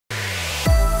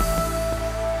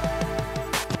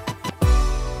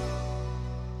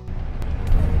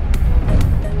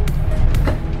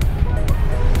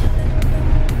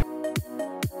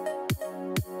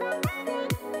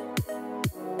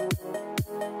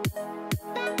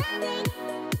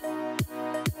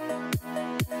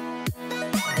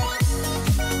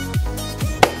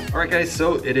Alright guys,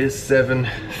 so it is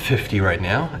 7:50 right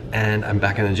now and I'm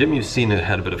back in the gym. You've seen I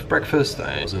had a bit of breakfast.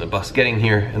 I was in the bus getting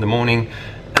here in the morning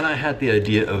and I had the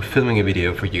idea of filming a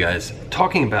video for you guys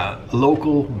talking about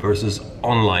local versus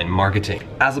online marketing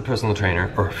as a personal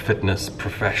trainer or fitness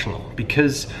professional,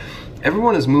 because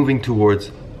everyone is moving towards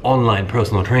online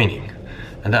personal training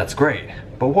and that's great.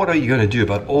 But what are you going to do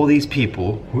about all these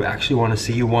people who actually want to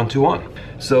see you one-to-one?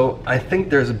 So I think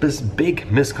there's this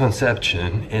big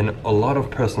misconception in a lot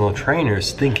of personal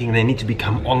trainers thinking they need to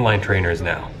become online trainers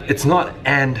now. It's not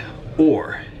and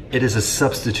or. It is a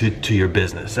substitute to your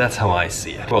business. That's how I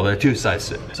see it. Well, there are two sides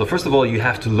to it. So first of all, you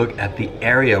have to look at the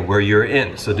area where you're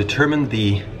in. So determine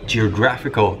the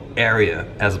geographical area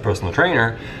as a personal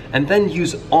trainer and then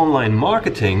use online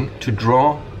marketing to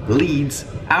draw leads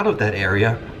out of that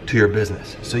area to your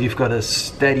business. So you've got a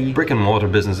steady brick and mortar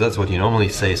business, that's what you normally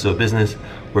say. So a business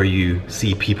where you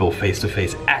see people face to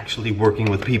face actually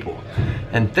working with people.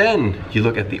 And then you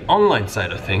look at the online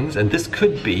side of things, and this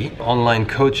could be online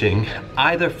coaching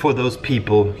either for those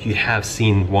people you have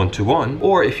seen one-to-one,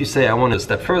 or if you say I want to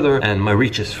step further and my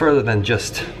reach is further than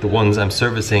just the ones I'm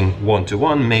servicing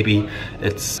one-to-one, maybe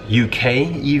it's UK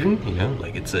even, you know,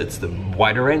 like it's the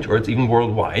wider range, or it's even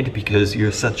worldwide because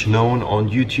you're such known on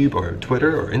YouTube or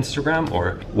Twitter or Instagram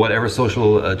or whatever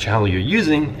social channel you're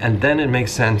using, and then it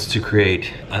makes sense to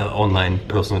create an online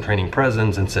personal training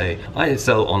presence and say, I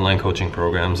sell online coaching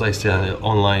programs, I sell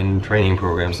online training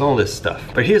programs, all this stuff.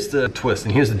 But here's the twist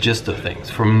and here's the gist of things.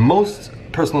 For most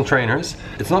personal trainers,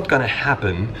 it's not gonna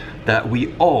happen that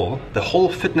the whole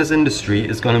fitness industry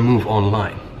is gonna move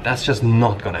online. That's just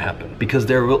not gonna happen, because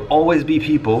there will always be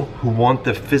people who want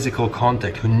the physical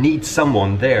contact, who need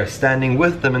someone there standing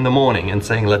with them in the morning and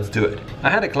saying, let's do it.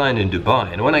 I had a client in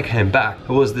Dubai, and when I came back,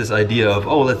 it was this idea of,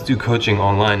 oh, let's do coaching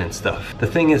online and stuff. The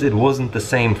thing is, it wasn't the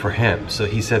same for him. So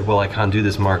he said, well, I can't do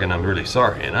this, Mark, and I'm really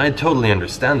sorry. And I totally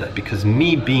understand that, because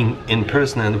me being in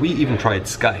person, and we even tried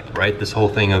Skype, right? This whole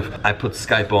thing of, I put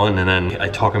Skype on and then I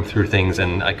talk him through things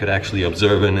and I could actually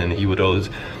observe him and he would always,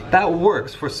 that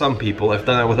works for some people. I've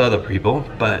done it with other people,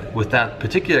 but with that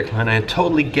particular client, I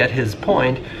totally get his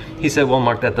point. He said, well,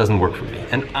 Mark, that doesn't work for me.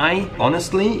 And I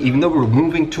honestly, even though we're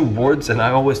moving towards, and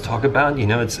I always talk about, you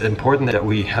know, it's important that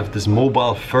we have this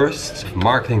mobile first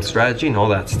marketing strategy and all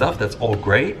that stuff, that's all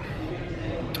great.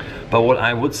 But what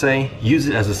I would say, use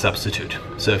it as a substitute.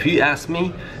 So if you ask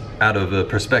me, out of a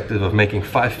perspective of making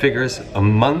 5 figures a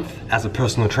month as a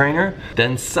personal trainer,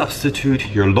 then substitute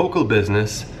your local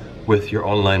business with your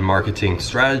online marketing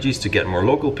strategies to get more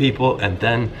local people, and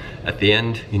then at the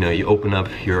end, you know, you open up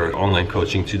your online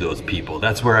coaching to those people.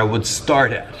 That's where I would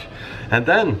start at. And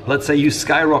then let's say you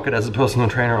skyrocket as a personal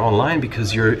trainer online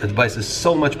because your advice is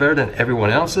so much better than everyone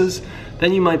else's,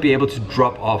 then you might be able to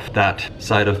drop off that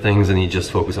side of things and you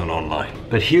just focus on online.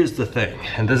 But here's the thing,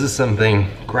 and this is something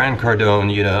Grant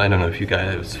Cardone, you know, I don't know if you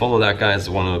guys follow that guy, is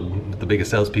one of the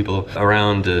biggest salespeople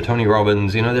around, Tony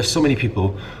Robbins, you know, there's so many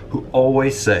people who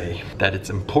always say that it's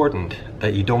important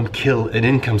that you don't kill an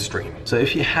income stream. So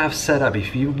if you have set up,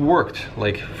 if you've worked,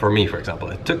 like for me, for example,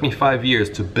 it took me 5 years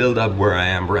to build up where I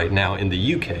am right now in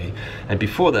the UK. And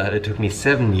before that, it took me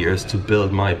 7 years to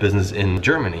build my business in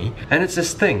Germany. And it's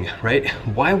this thing, right?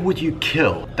 Why would you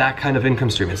kill that kind of income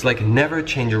stream? It's like never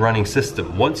change a running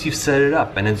system. Once you've set it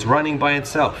up and it's running by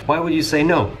itself, why would you say,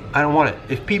 no, I don't want it?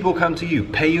 If people come to you,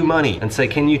 pay you money and say,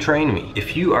 can you train me?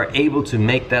 If you are able to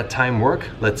make that time work,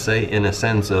 let's say in a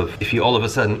sense of, if you all of a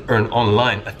sudden earn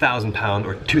online £1,000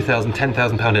 or 2,000,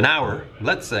 10,000 pound an hour,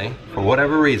 let's say, for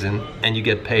whatever reason, and you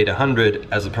get paid 100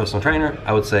 as a personal trainer,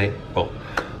 I would say, well,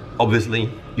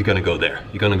 obviously you're gonna go there.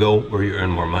 You're gonna go where you earn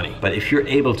more money. But if you're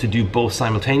able to do both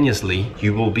simultaneously,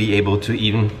 you will be able to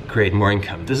even create more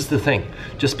income. This is the thing.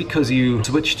 Just because you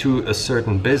switch to a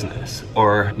certain business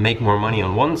or make more money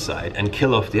on one side and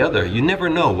kill off the other, you never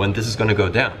know when this is gonna go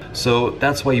down. So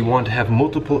that's why you want to have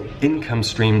multiple income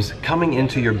streams coming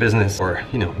into your business, or,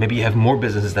 you know, maybe you have more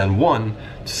businesses than one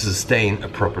to sustain a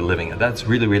proper living. And that's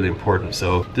really, really important.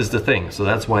 So this is the thing. So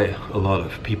that's why a lot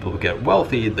of people who get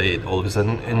wealthy, they all of a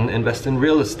sudden invest in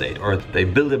real estate, or they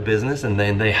build a business and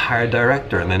then they hire a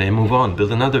director and then they move on,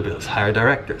 build another business, hire a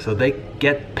director. So they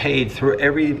get paid through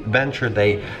every venture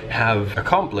they have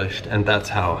accomplished, and that's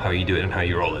how you do it and how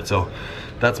you roll it. So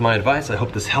that's my advice. I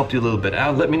hope this helped you a little bit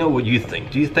out. Let me know what you think.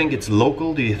 Do you think it's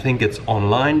local? Do you think it's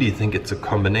online? Do you think it's a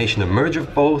combination, a merge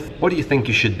of both? What do you think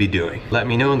you should be doing? Let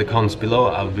me know in the comments below.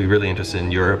 I would be really interested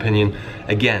in your opinion.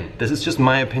 Again, this is just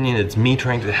my opinion. It's me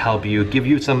trying to help you, give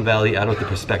you some value out of the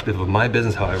perspective of my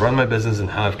business, how I run my business, and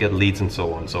how I get leads and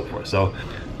so on and so forth. So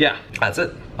yeah, that's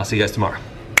it. I'll see you guys tomorrow.